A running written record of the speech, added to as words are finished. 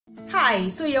Hi,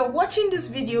 so you're watching this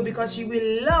video because you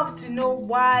will love to know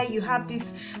why you have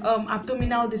this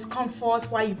abdominal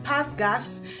discomfort, why you pass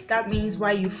gas, that means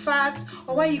why you fart,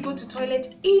 or why you go to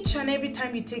toilet each and every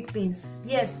time you take beans.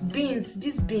 Yes, beans,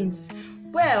 these beans.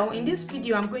 Well, in this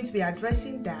video I'm going to be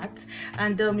addressing that,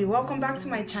 and welcome back to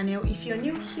my channel. If you're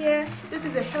new here, this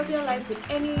is a healthier life with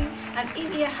Annie, and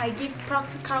in here I give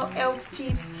practical health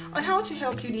tips on how to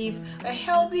help you live a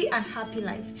healthy and happy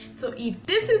life. So if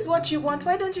this is what you want,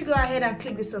 why don't you go ahead and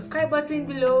click the subscribe button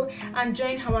below and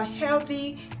join our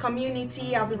healthy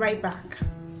community. I'll be right back.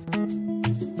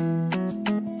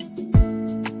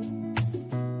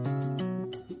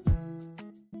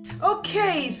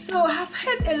 Okay, so I've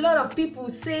heard a lot of people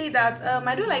say that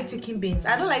I don't like taking beans.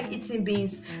 I don't like eating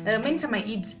beans. Many times I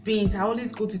eat beans, I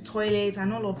always go to toilet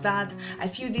and all of that. I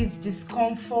feel this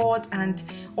discomfort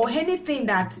or anything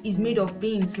that is made of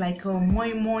beans, like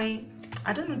moi moi.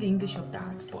 I don't know the English of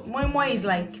that, but moi moi is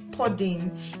like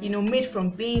pudding, made from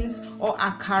beans, or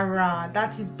akara,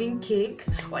 that is bean cake,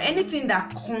 or anything that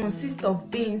consists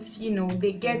of beans.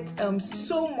 They get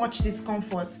so much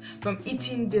discomfort from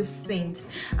eating these things,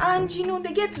 and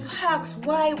they get to ask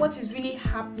what is really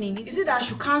happening. Is it that I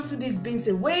should cancel these beans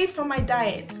away from my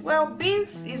diet? Well,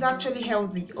 beans is actually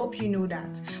healthy, hope you know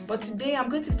that, but today I'm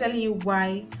going to be telling you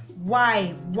why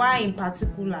in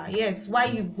particular. Yes, why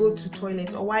you go to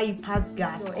toilet or why you pass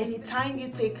gas or anytime you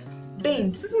take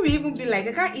beans. People will even be like,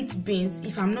 I can't eat beans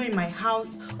if I'm not in my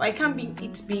house, or I can't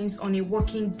eat beans on a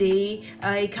working day.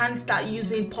 I can't start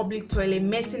using public toilet,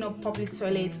 messing up public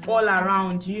toilets all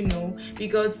around,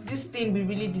 because this thing will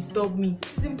really disturb me.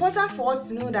 It's important for us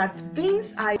to know that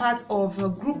beans are part of a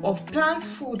group of plant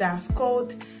food that's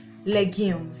called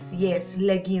legumes. Yes,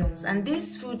 legumes, and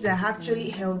these foods are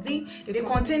actually healthy. They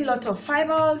contain lots of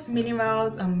fibers,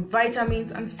 minerals,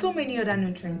 vitamins, and so many other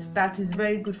nutrients that is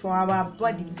very good for our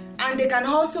body, and they can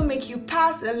also make you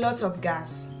pass a lot of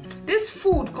gas. This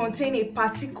food contains a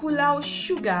particular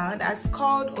sugar that's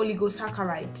called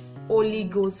oligosaccharides.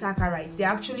 They're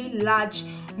actually large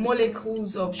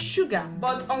molecules of sugar,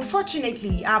 but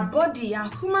unfortunately our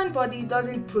human body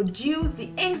doesn't produce the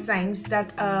enzymes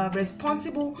that are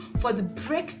responsible for the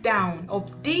breakdown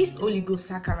of these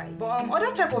oligosaccharides. But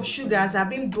other type of sugars are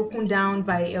being broken down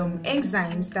by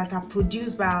enzymes that are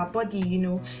produced by our body.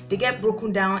 They get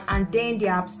broken down and then they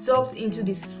are absorbed into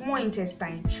the small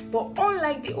intestine, but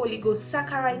unlike the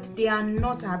oligosaccharides, they are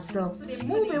not absorbed. So they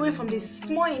move away from the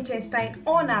small intestine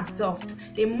unabsorbed.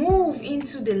 They move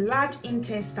into the large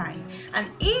intestine, and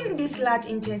in this large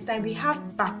intestine we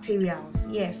have bacteria.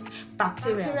 Yes,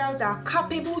 bacteria that are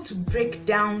capable to break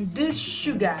down these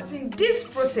sugars. In this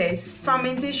process,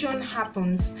 fermentation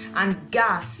happens and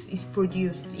gas is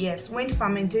produced. Yes, when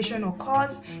fermentation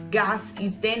occurs, gas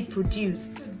is then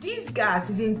produced. This gas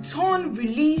is in turn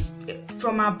released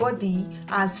from our body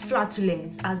as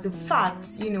flatulence, as the fat,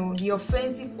 the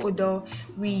offensive odor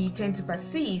we tend to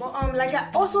perceive. But like I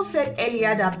also said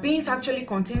earlier, that beans actually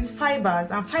contains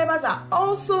fibers, and fibers are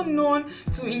also known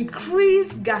to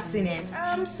increase gasiness.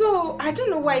 So I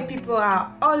don't know why people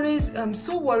are always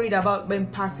so worried about them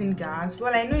passing gas.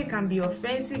 Well, I know it can be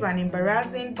offensive and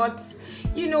embarrassing, but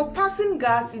passing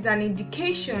gas is an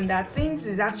indication that things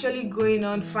is actually going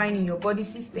on fine in your body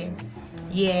system.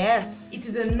 Yes, it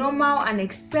is a normal and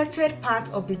expected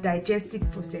part of the digestive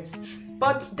process.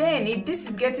 But then if this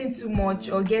is getting too much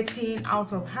or getting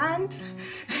out of hand,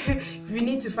 we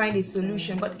need to find a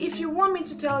solution. But if you want me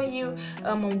to tell you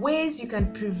ways you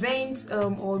can prevent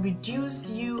or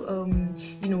reduce you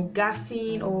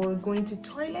gassing or going to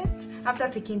toilet after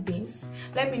taking beans,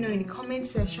 let me know in the comment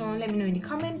section. Let me know in the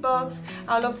comment box.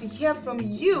 I'd love to hear from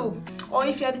you. Or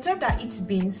if you're the type that eats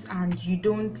beans and you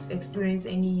don't experience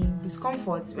any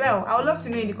discomfort, well, I would love to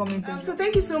know in the comment section. So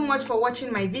thank you so much for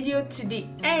watching my video to the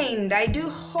end. I do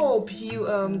hope you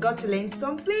got to learn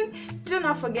something. Do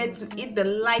not forget to hit the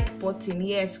like button,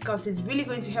 yes, because it's really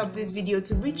going to help this video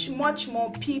to reach much more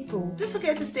people. Don't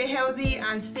forget to stay healthy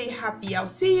and stay happy. I'll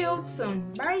see you soon.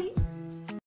 Bye.